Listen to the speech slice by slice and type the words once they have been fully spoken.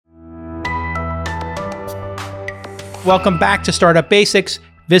Welcome back to Startup Basics.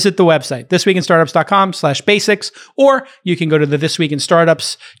 Visit the website, thisweekinstartups.com/basics, or you can go to the This Week in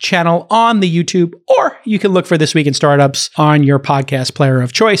Startups channel on the YouTube, or you can look for This Week in Startups on your podcast player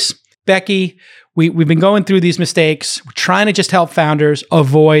of choice. Becki, we've been going through these mistakes. We're trying to just help founders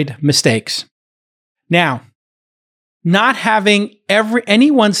avoid mistakes. Now, not having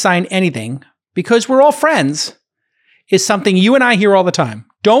anyone sign anything because we're all friends is something you and I hear all the time.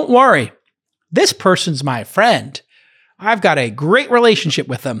 Don't worry. This person's my friend. I've got a great relationship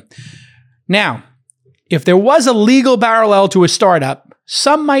with them. Now, if there was a legal parallel to a startup,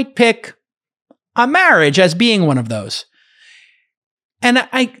 some might pick a marriage as being one of those. And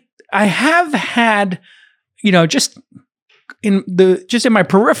I have had, just in my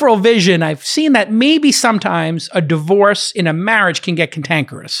peripheral vision, I've seen that maybe sometimes a divorce in a marriage can get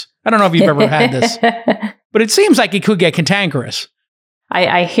cantankerous. I don't know if you've ever had this, but it seems like it could get cantankerous.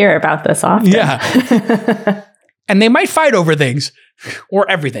 I hear about this often. Yeah. And they might fight over things or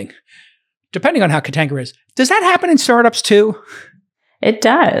everything, depending on how cantankerous. Does that happen in startups too? It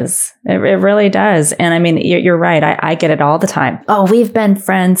does. It really does. And I mean, you're right. I get it all the time. Oh, we've been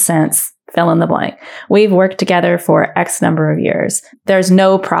friends since fill in the blank. We've worked together for X number of years. There's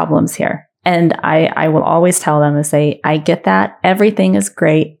no problems here. And I will always tell them and say, I get that. Everything is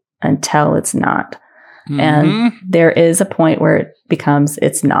great until it's not. Mm-hmm. And there is a point where it becomes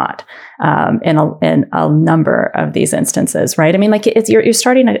it's not in a number of these instances, right? I mean, like you're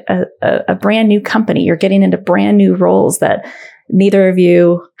starting a brand new company. You're getting into brand new roles that neither of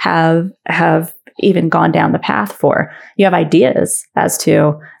you have even gone down the path for. You have ideas as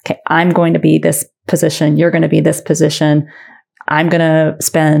to, okay, I'm going to be this position. You're going to be this position. I'm going to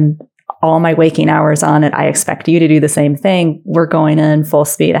spend all my waking hours on it. I expect you to do the same thing. We're going in full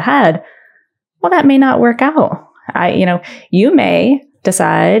speed ahead. Well, that may not work out. You may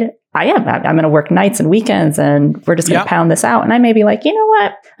decide, I'm going to work nights and weekends and we're just going to pound this out. And I may be like, you know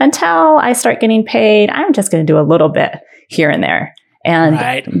what? Until I start getting paid, I'm just going to do a little bit here and there.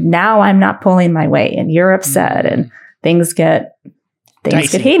 And now I'm not pulling my weight and you're upset and things get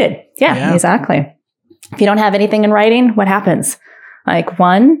heated. Yeah, exactly. If you don't have anything in writing, what happens? Like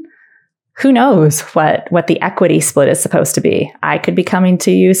who knows what the equity split is supposed to be? I could be coming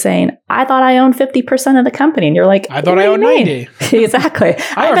to you saying, I thought I owned 50% of the company. And you're like, I thought I owned 90. Exactly.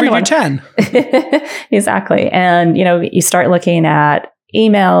 I offered you 10. Exactly. And, you start looking at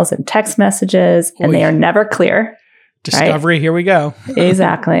emails and text messages and they are never clear. Discovery, right? Here we go.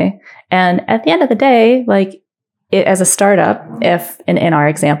 Exactly. And at the end of the day, as a startup, if in our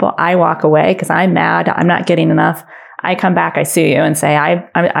example, I walk away because I'm mad, I'm not getting enough, I come back, I sue you and say,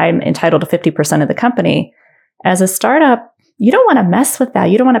 I'm entitled to 50% of the company. As a startup, you don't want to mess with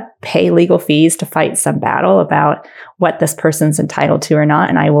that. You don't want to pay legal fees to fight some battle about what this person's entitled to or not.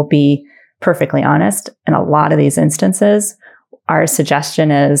 And I will be perfectly honest. In a lot of these instances, our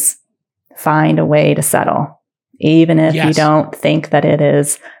suggestion is find a way to settle, even if you don't think that it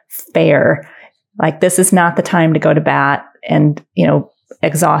is fair. Like, this is not the time to go to bat and,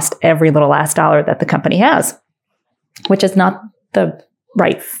 exhaust every little last dollar that the company has, which is not the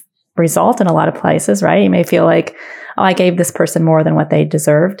right result in a lot of places, right? You may feel like, oh, I gave this person more than what they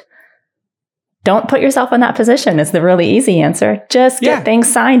deserved. Don't put yourself in that position is the really easy answer. Just get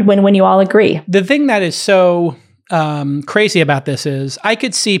things signed when you all agree. The thing that is so crazy about this is I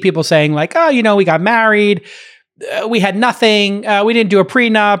could see people saying like, oh, we got married. We had nothing. We didn't do a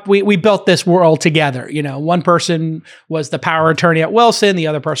prenup. We built this world together. One person was the power attorney at Wilson. The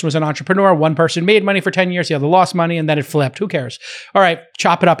other person was an entrepreneur. One person made money for 10 years. The other lost money and then it flipped. Who cares? All right,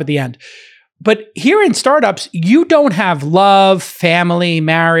 chop it up at the end. But here in startups, you don't have love, family,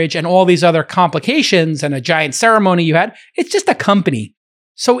 marriage, and all these other complications and a giant ceremony you had. It's just a company.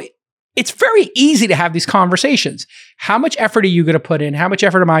 So it's very easy to have these conversations. How much effort are you going to put in? How much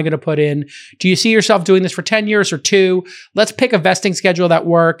effort am I going to put in? Do you see yourself doing this for 10 years or 2? Let's pick a vesting schedule that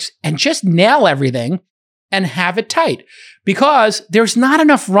works and just nail everything and have it tight, because there's not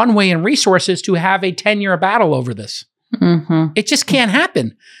enough runway and resources to have a 10-year battle over this. Mm-hmm. It just can't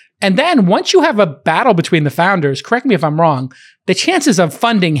happen. And then once you have a battle between the founders, correct me if I'm wrong, the chances of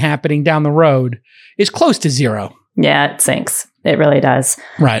funding happening down the road is close to zero. Yeah, it sinks. It really does.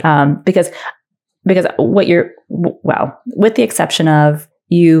 Right. Because with the exception of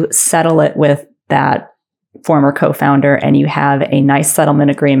you settle it with that former co-founder and you have a nice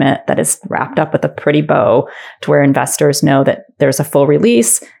settlement agreement that is wrapped up with a pretty bow to where investors know that there's a full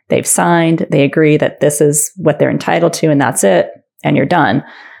release, they've signed, they agree that this is what they're entitled to and that's it, and you're done.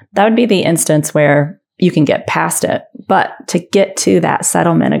 That would be the instance where you can get past it. But to get to that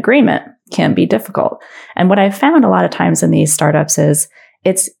settlement agreement can be difficult. And what I've found a lot of times in these startups is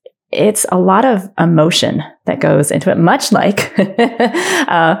it's it's a lot of emotion that goes into it, much like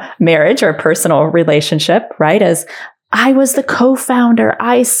marriage or a personal relationship, right? As I was the co-founder,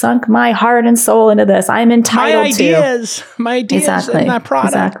 I sunk my heart and soul into this. I'm entitled my ideas exactly, in that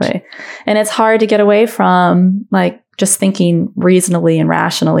product. Exactly. And it's hard to get away from like just thinking reasonably and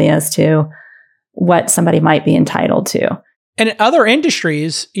rationally as to what somebody might be entitled to. And in other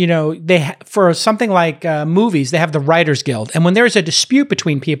industries, for something like movies, they have the Writers Guild. And when there's a dispute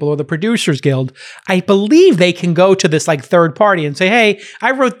between people or the Producers Guild, I believe they can go to this like third party and say, hey,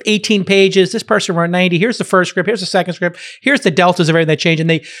 I wrote 18 pages. This person wrote 90. Here's the first script. Here's the second script. Here's the deltas of everything that changed. And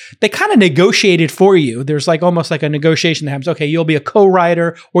they kind of negotiate it for you. There's like almost like a negotiation that happens. Okay, you'll be a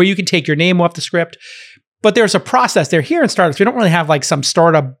co-writer, or you can take your name off the script. But there's a process. They're here in startups. We don't really have like some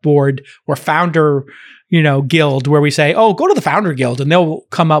startup board or founder guild where we say, oh, go to the founder guild and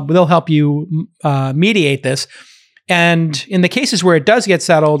they'll help you mediate this. And in the cases where it does get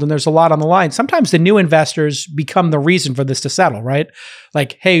settled and there's a lot on the line, sometimes the new investors become the reason for this to settle, right?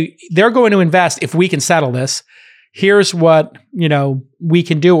 Like, hey, they're going to invest if we can settle this. Here's what, we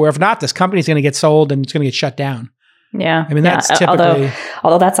can do. Or if not, this company's going to get sold and it's going to get shut down. Yeah. I mean, that's typically...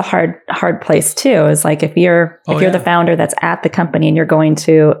 Although that's a hard place too, is like if you're the founder that's at the company and you're going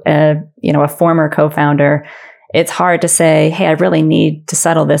to a former co-founder, it's hard to say, hey, I really need to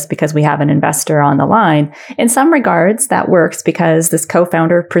settle this because we have an investor on the line. In some regards, that works because this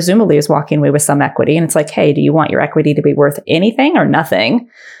co-founder presumably is walking away with some equity. And it's like, hey, do you want your equity to be worth anything or nothing?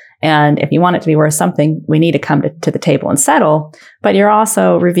 And if you want it to be worth something, we need to come to the table and settle. But you're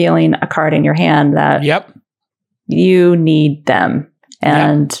also revealing a card in your hand that you need them,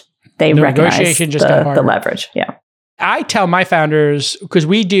 and they recognize the leverage. Yeah. I tell my founders, because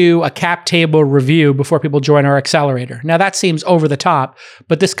we do a cap table review before people join our accelerator. Now that seems over the top,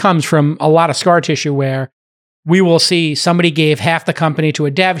 but this comes from a lot of scar tissue where we will see somebody gave half the company to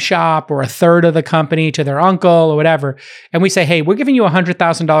a dev shop or a third of the company to their uncle or whatever. And we say, hey, we're giving you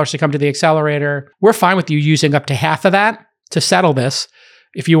 $100,000 to come to the accelerator. We're fine with you using up to half of that to settle this.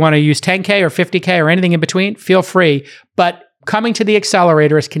 If you want to use 10K or 50K or anything in between, feel free. But coming to the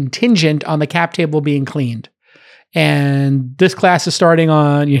accelerator is contingent on the cap table being cleaned. And this class is starting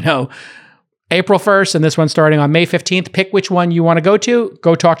on, April 1st, and this one's starting on May 15th. Pick which one you want to go to.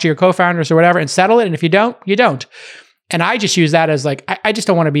 Go talk to your co-founders or whatever and settle it. And if you don't, you don't. And I just use that as like, I just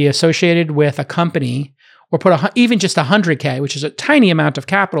don't want to be associated with a company or put even just $100K, which is a tiny amount of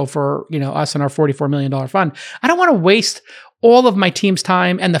capital for us and our $44 million fund. I don't want to waste all of my team's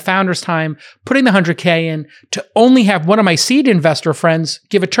time and the founder's time putting the $100K in to only have one of my seed investor friends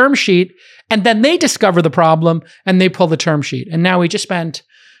give a term sheet, and then they discover the problem and they pull the term sheet. And now we just spent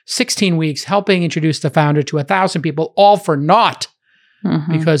 16 weeks helping introduce the founder to 1,000 people, all for naught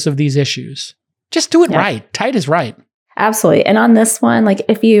because of these issues. Just do it right. Tight is right. Absolutely. And on this one, like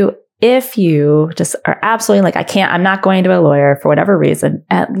if you just are absolutely like, I'm not going to a lawyer for whatever reason,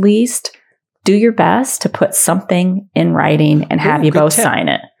 at least do your best to put something in writing and have you both sign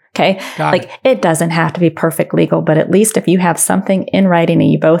it. Okay. It doesn't have to be perfect legal, but at least if you have something in writing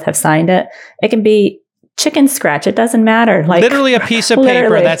and you both have signed it, it can be chicken scratch. It doesn't matter. Like literally a piece of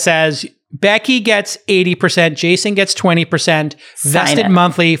paper that says Becki gets 80%, Jason gets 20%, vested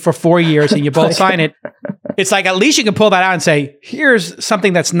monthly for 4 years, and you both sign it. It's like, at least you can pull that out and say, here's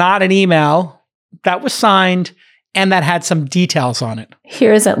something that's not an email that was signed and that had some details on it.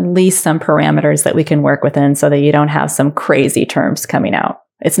 Here's at least some parameters that we can work within so that you don't have some crazy terms coming out.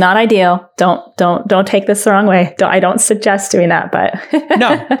 It's not ideal. Don't take this the wrong way. I don't suggest doing that, but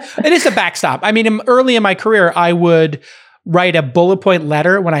no, it is a backstop. I mean, early in my career, I would write a bullet point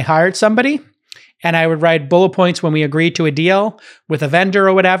letter when I hired somebody, and I would write bullet points when we agreed to a deal with a vendor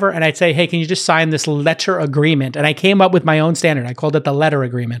or whatever. And I'd say, hey, can you just sign this letter agreement? And I came up with my own standard. I called it the letter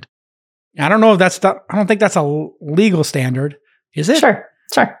agreement. I don't know if I don't think that's a legal standard. Is it? Sure.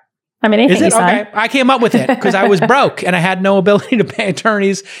 I mean, anything is it? Okay. I came up with it because I was broke and I had no ability to pay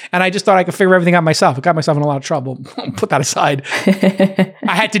attorneys. And I just thought I could figure everything out myself. I got myself in a lot of trouble. Put that aside.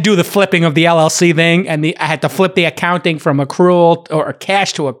 I had to do the flipping of the LLC thing, and I had to flip the accounting from accrual or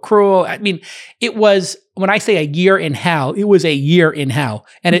cash to accrual. I mean, it was, when I say a year in hell, it was a year in hell.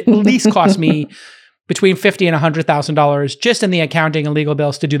 And it at least cost me between $50,000 and $100,000 just in the accounting and legal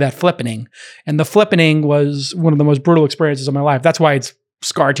bills to do that flippening. And the flippening was one of the most brutal experiences of my life. That's why it's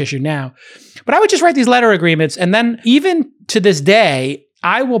scar tissue now. But I would just write these letter agreements. And then even to this day,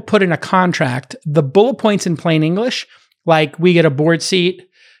 I will put in a contract the bullet points in plain English, like we get a board seat,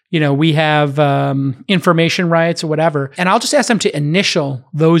 we have information rights or whatever. And I'll just ask them to initial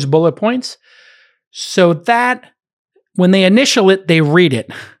those bullet points so that when they initial it, they read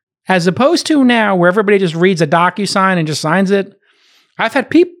it. As opposed to now where everybody just reads a DocuSign and just signs it. I've had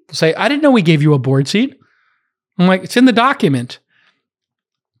people say, I didn't know we gave you a board seat. I'm like, it's in the document.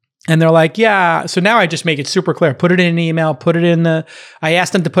 And they're like, yeah. So now I just make it super clear. Put it in an email, I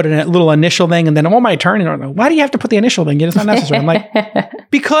asked them to put in a little initial thing. And then my attorney, they're like, why do you have to put the initial thing? It's not necessary. I'm like,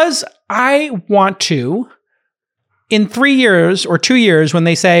 because I want to, in 3 years or 2 years, when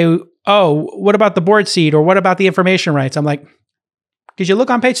they say, oh, what about the board seat? Or what about the information rights? I'm like, did you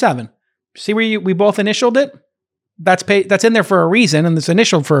look on page 7? See where we both initialed it? That's in there for a reason. And it's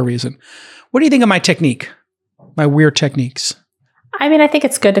initialed for a reason. What do you think of my technique? My weird techniques? I mean, I think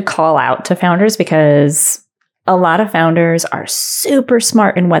it's good to call out to founders because a lot of founders are super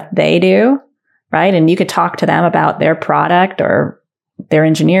smart in what they do, right? And you could talk to them about their product or their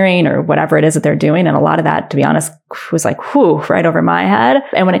engineering or whatever it is that they're doing. And a lot of that, to be honest, was like, whew, right over my head.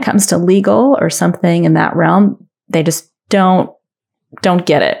 And when it comes to legal or something in that realm, they just don't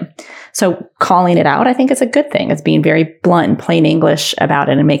get it. So calling it out, I think, is a good thing. It's being very blunt and plain English about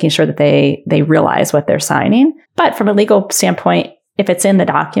it and making sure that they realize what they're signing. But from a legal standpoint, if it's in the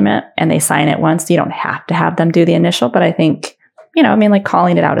document and they sign it once, you don't have to have them do the initial. But I think, like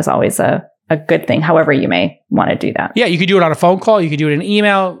calling it out is always a good thing, however you may want to do that. Yeah, you could do it on a phone call. You could do it in an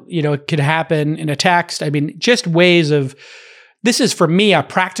email. It could happen in a text. I mean, just ways of, this is for me, a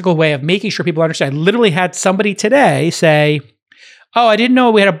practical way of making sure people understand. I literally had somebody today say, oh, I didn't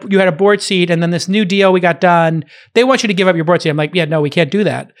know you had a board seat, and then this new deal we got done, they want you to give up your board seat. I'm like, yeah, no, we can't do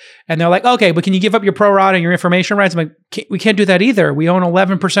that. And they're like, okay, but can you give up your pro rata and your information rights? I'm like, we can't do that either. We own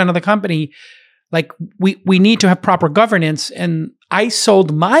 11% of the company. Like, we need to have proper governance. And I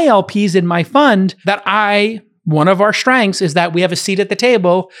sold my LPs in my fund one of our strengths is that we have a seat at the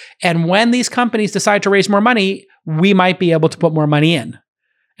table. And when these companies decide to raise more money, we might be able to put more money in.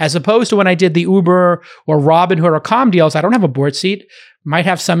 As opposed to when I did the Uber or Robinhood or Calm deals, I don't have a board seat, might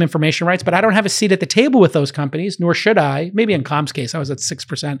have some information rights, but I don't have a seat at the table with those companies, nor should I. Maybe in Calm's case, I was at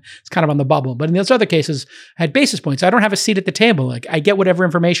 6%. It's kind of on the bubble. But in those other cases, I had basis points. I don't have a seat at the table. Like, I get whatever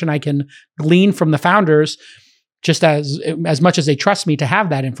information I can glean from the founders, just as much as they trust me to have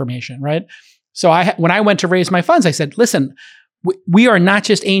that information, right? So when I went to raise my funds, I said, listen, we are not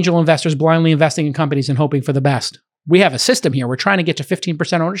just angel investors blindly investing in companies and hoping for the best. We have a system here. We're trying to get to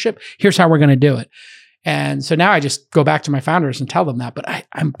 15% ownership. Here's how we're going to do it. And so now I just go back to my founders and tell them that. But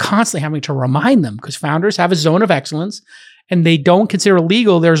I'm constantly having to remind them because founders have a zone of excellence and they don't consider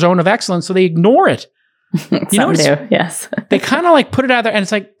legal their zone of excellence. So they ignore it. Some do, yes. They kind of like put it out there and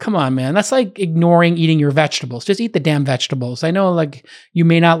it's like, come on, man. That's like ignoring eating your vegetables. Just eat the damn vegetables. I know like you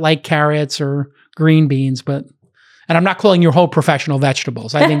may not like carrots or green beans, and I'm not calling your whole professional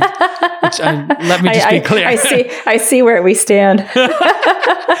vegetables. I think, let me just be clear. I see where we stand.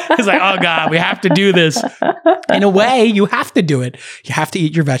 It's like, oh God, we have to do this. In a way, you have to do it. You have to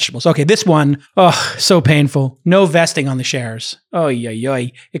eat your vegetables. Okay, this one, oh, so painful. No vesting on the shares. Oh, yeah.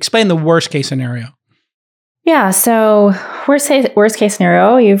 Explain the worst case scenario. Yeah, so worst case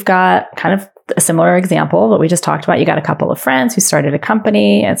scenario, you've got kind of a similar example that we just talked about. You got a couple of friends who started a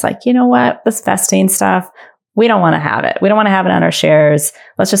company. It's like, you know what, this vesting stuff, we don't want to have it. We don't want to have it on our shares.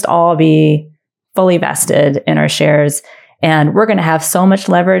 Let's just all be fully vested in our shares. And we're going to have so much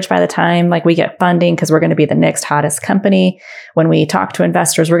leverage by the time like we get funding because we're going to be the next hottest company. When we talk to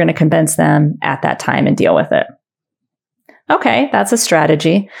investors, we're going to convince them at that time and deal with it. Okay, that's a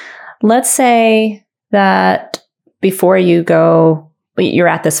strategy. Let's say that before you go, you're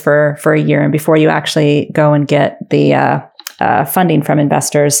at this for a year, and before you actually go and get the funding from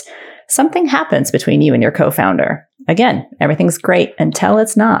investors, something happens between you and your co-founder. Again, everything's great until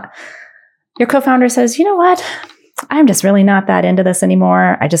it's not. Your co-founder says, you know what? I'm just really not that into this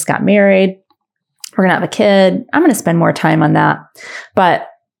anymore. I just got married. We're going to have a kid. I'm going to spend more time on that. But,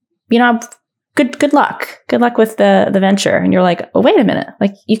 good luck. Good luck with the venture. And you're like, oh, wait a minute.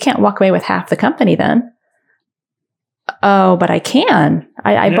 Like, you can't walk away with half the company then. Oh, but I can.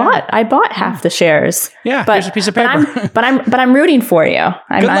 I bought half the shares. Yeah, here's a piece of paper. But I'm rooting for you.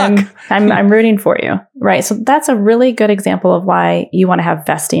 I'm rooting for you. Right. So that's a really good example of why you want to have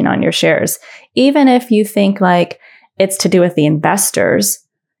vesting on your shares. Even if you think like it's to do with the investors,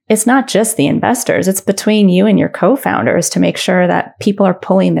 it's not just the investors. It's between you and your co-founders to make sure that people are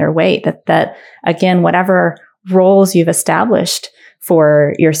pulling their weight, that again, whatever roles you've established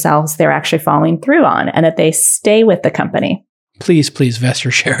for yourselves, they're actually following through on, and that they stay with the company. Please vest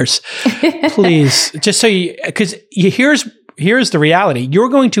your shares. Please. Just so because here's the reality. You're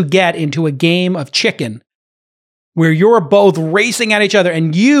going to get into a game of chicken where you're both racing at each other,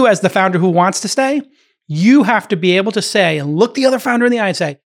 and you as the founder who wants to stay, you have to be able to say and look the other founder in the eye and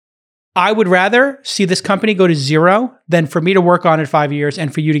say, I would rather see this company go to zero than for me to work on it 5 years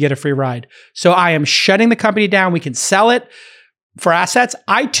and for you to get a free ride. So I am shutting the company down. We can sell it. for assets,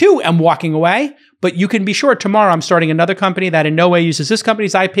 I too am walking away. But you can be sure tomorrow I'm starting another company that in no way uses this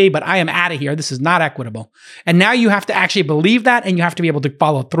company's IP, but I am out of here. This is not equitable. And now you have to actually believe that, and you have to be able to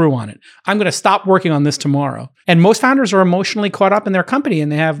follow through on it. I'm going to stop working on this tomorrow. And most founders are emotionally caught up in their company,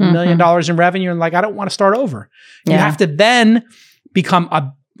 and they have $1 million in revenue, and like, I don't want to start over. You have to then become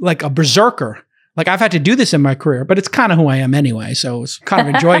a berserker. Like, I've had to do this in my career, but it's kind of who I am anyway. So it's kind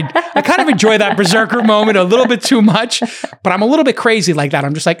of I kind of enjoy that berserker moment a little bit too much, but I'm a little bit crazy like that.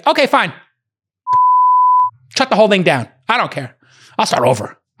 I'm just like, okay, fine. Shut the whole thing down. I don't care. I'll start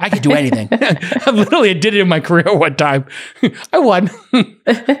over. I could do anything. I literally did it in my career one time. I won.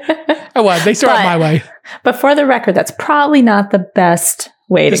 They started my way. But for the record, that's probably not the best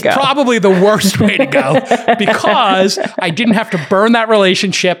way to go. It's probably the worst way to go because I didn't have to burn that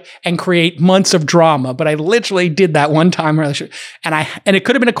relationship and create months of drama. But I literally did that one time relationship, and it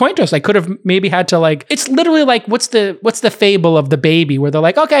could have been a coin toss. I could have maybe had to it's literally like what's the fable of the baby where they're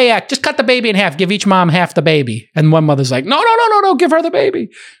like, okay, yeah, just cut the baby in half, give each mom half the baby, and one mother's like, no, give her the baby.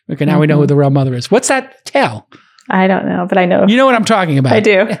 Okay, now we know who the real mother is. What's that tale? I don't know, but I know. You know what I'm talking about. I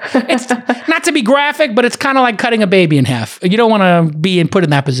do. It's not to be graphic, but it's kind of like cutting a baby in half. You don't want to be put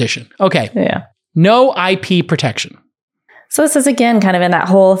in that position. Okay. Yeah. No IP protection. So this is, again, kind of in that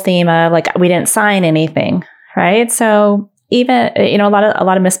whole theme of we didn't sign anything, right? So even, a lot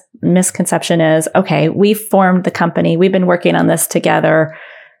of misconception is, okay, we formed the company. We've been working on this together.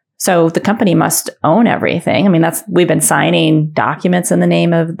 So the company must own everything. I mean, we've been signing documents in the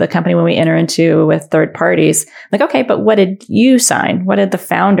name of the company when we enter into with third parties. Like, okay, but what did you sign? What did the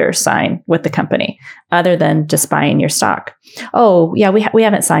founders sign with the company other than just buying your stock? Oh, yeah, we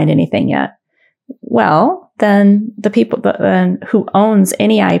haven't signed anything yet. Well, then the people who owns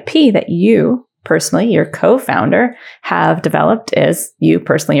any IP that you personally, your co-founder, have developed is you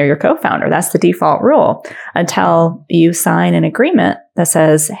personally or your co-founder. That's the default rule until you sign an agreement that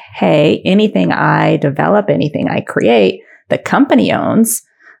says, hey, anything I develop, anything I create, the company owns.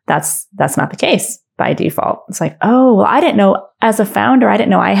 That's not the case by default. It's like, oh, well, I didn't know as a founder, I didn't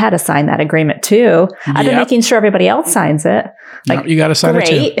know I had to sign that agreement too. I've been making sure everybody else signs it. Like, no, you got to sign it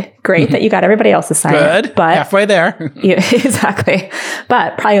too. Great that you got everybody else to sign it. Good. But halfway there. Exactly.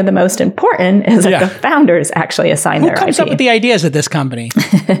 But probably the most important is that the founders actually assign their IP. Who comes up with the ideas at this company?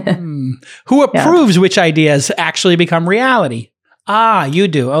 Who approves which ideas actually become reality? Ah, you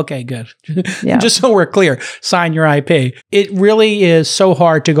do. Okay, good. Just so we're clear, sign your IP. It really is so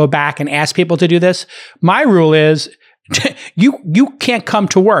hard to go back and ask people to do this. My rule is you can't come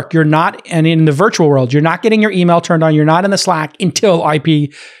to work. You're not, and in the virtual world, you're not getting your email turned on. You're not in the Slack until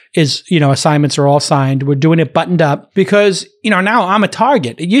IP is, assignments are all signed. We're doing it buttoned up because, now I'm a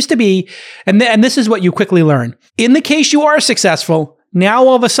target. It used to be, and this is what you quickly learn. In the case you are successful, now,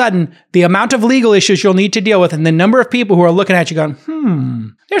 all of a sudden, the amount of legal issues you'll need to deal with and the number of people who are looking at you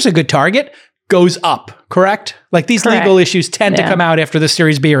going, there's a good target, goes up, correct? Like these legal issues tend to come out after the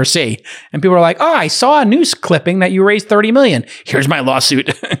Series B or C. And people are like, oh, I saw a news clipping that you raised $30 million. Here's my lawsuit.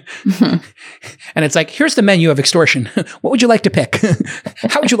 And it's like, here's the menu of extortion. What would you like to pick?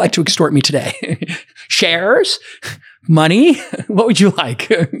 How would you like to extort me today? Shares? Money? What would you like?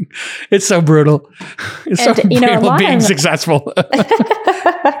 It's so brutal. It's so brutal being successful.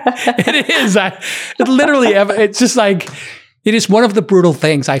 It is. It's just like, it is one of the brutal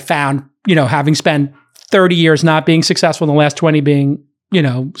things I found, having spent 30 years not being successful and the last 20 being,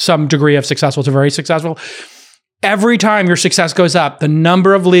 some degree of successful to very successful. Every time your success goes up, the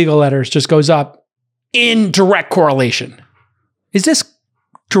number of legal letters just goes up in direct correlation. Is this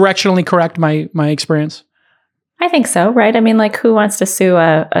directionally correct, my experience? I think so, right? I mean, who wants to sue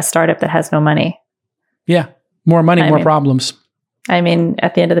a startup that has no money? Yeah. More money, more problems. I mean,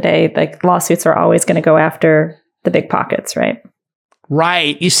 at the end of the day, lawsuits are always going to go after the big pockets, right?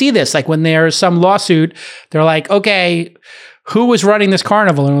 Right. You see this, when there's some lawsuit, they're like, okay, who was running this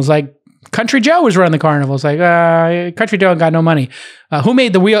carnival? And it was like, Country Joe was running the carnival. It's like, Country Joe got no money. Who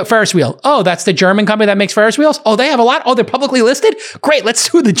made the Ferris wheel? Oh, that's the German company that makes Ferris wheels? Oh, they have a lot? Oh, they're publicly listed? Great, let's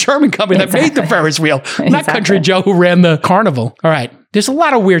sue the German company that made the Ferris wheel, not Country Joe who ran the carnival. All right. There's a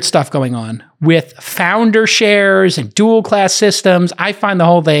lot of weird stuff going on with founder shares and dual class systems. I find the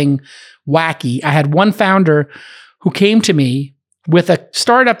whole thing wacky. I had one founder who came to me with a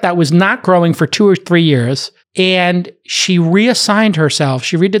startup that was not growing for 2 or 3 years. And she reassigned herself.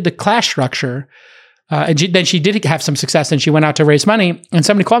 She redid the class structure. And then she did have some success and she went out to raise money. And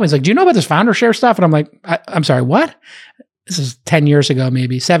somebody called me. He's like, do you know about this founder share stuff? And I'm like, I'm sorry, what? This is 10 years ago,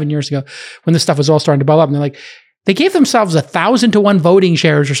 maybe 7 years ago when this stuff was all starting to bubble up. And they're like, they gave themselves 1,000 to 1 voting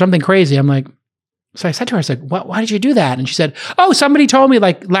shares or something crazy. I'm like, so I said to her, I was like, why did you do that? And she said, oh, somebody told me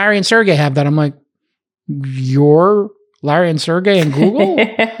Larry and Sergey have that. I'm like, your Larry and Sergey and Google?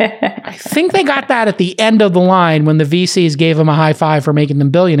 I think they got that at the end of the line when the VCs gave them a high five for making them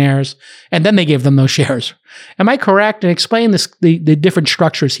billionaires, and then they gave them those shares. Am I correct? And explain this, the different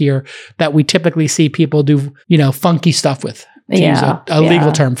structures here that we typically see people do, funky stuff with. To use a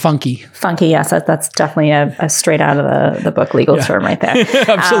legal term, funky. Funky, yes. That's definitely a straight out of the book legal term right there.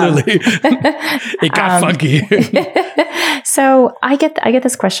 Absolutely. It got funky. So I get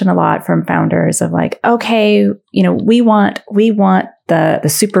this question a lot from founders of like, okay, we want the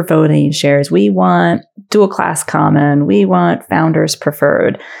super voting shares. We want dual class common. We want founders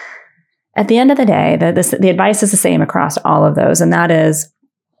preferred. At the end of the day, the advice is the same across all of those. And that is,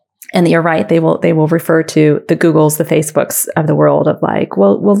 and you're right, they will refer to the Googles, the Facebooks of the world of like,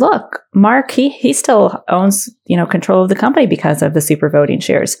 well, look, Mark, he still owns, control of the company because of the super voting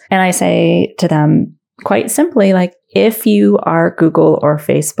shares. And I say to them quite simply, like, if you are Google or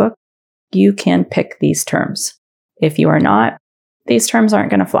Facebook, you can pick these terms. If you are not, these terms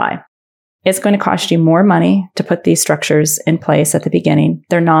aren't going to fly. It's going to cost you more money to put these structures in place at the beginning.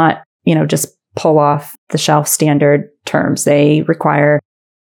 They're not, just pull off the shelf standard terms. They require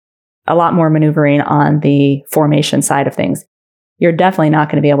a lot more maneuvering on the formation side of things. You're definitely not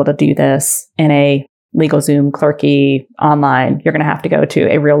going to be able to do this in a LegalZoom clerky online. You're going to have to go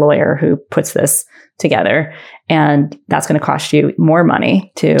to a real lawyer who puts this together. And that's going to cost you more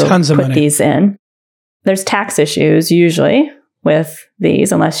money to put these in. There's tax issues usually with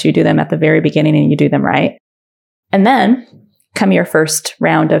these, unless you do them at the very beginning and you do them right. And then come your first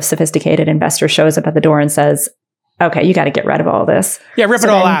round of sophisticated investor shows up at the door and says, okay, you got to get rid of all this. Yeah, rip it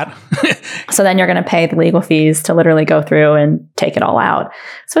all out. So then you're going to pay the legal fees to literally go through and take it all out.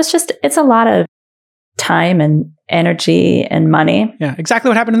 So it's a lot of time and energy and money. Yeah, exactly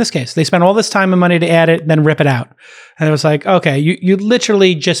what happened in this case. They spent all this time and money to add it, then rip it out. And it was like, okay, you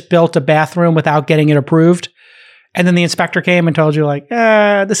literally just built a bathroom without getting it approved. And then the inspector came and told you like,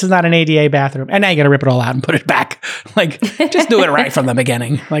 this is not an ADA bathroom. And now you got to rip it all out and put it back. Like, just do it right from the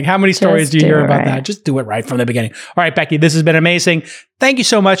beginning. Like, how many stories do you hear about that? Just do it right from the beginning. All right, Becki, this has been amazing. Thank you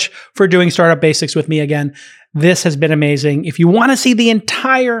so much for doing Startup Basics with me again. This has been amazing. If you want to see the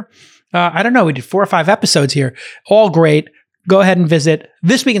entire, we did 4 or 5 episodes here. All great. Go ahead and visit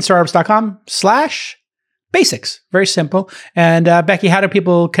thisweekinstartups.com/basics. Very simple. And Becki, how do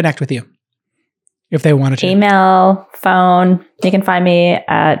people connect with you? If they wanted to. Email, phone. You can find me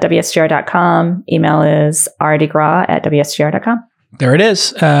at wsgr.com. Email is rdegraw@wsgr.com. There it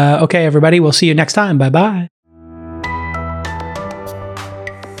is. Okay, everybody. We'll see you next time. Bye-bye.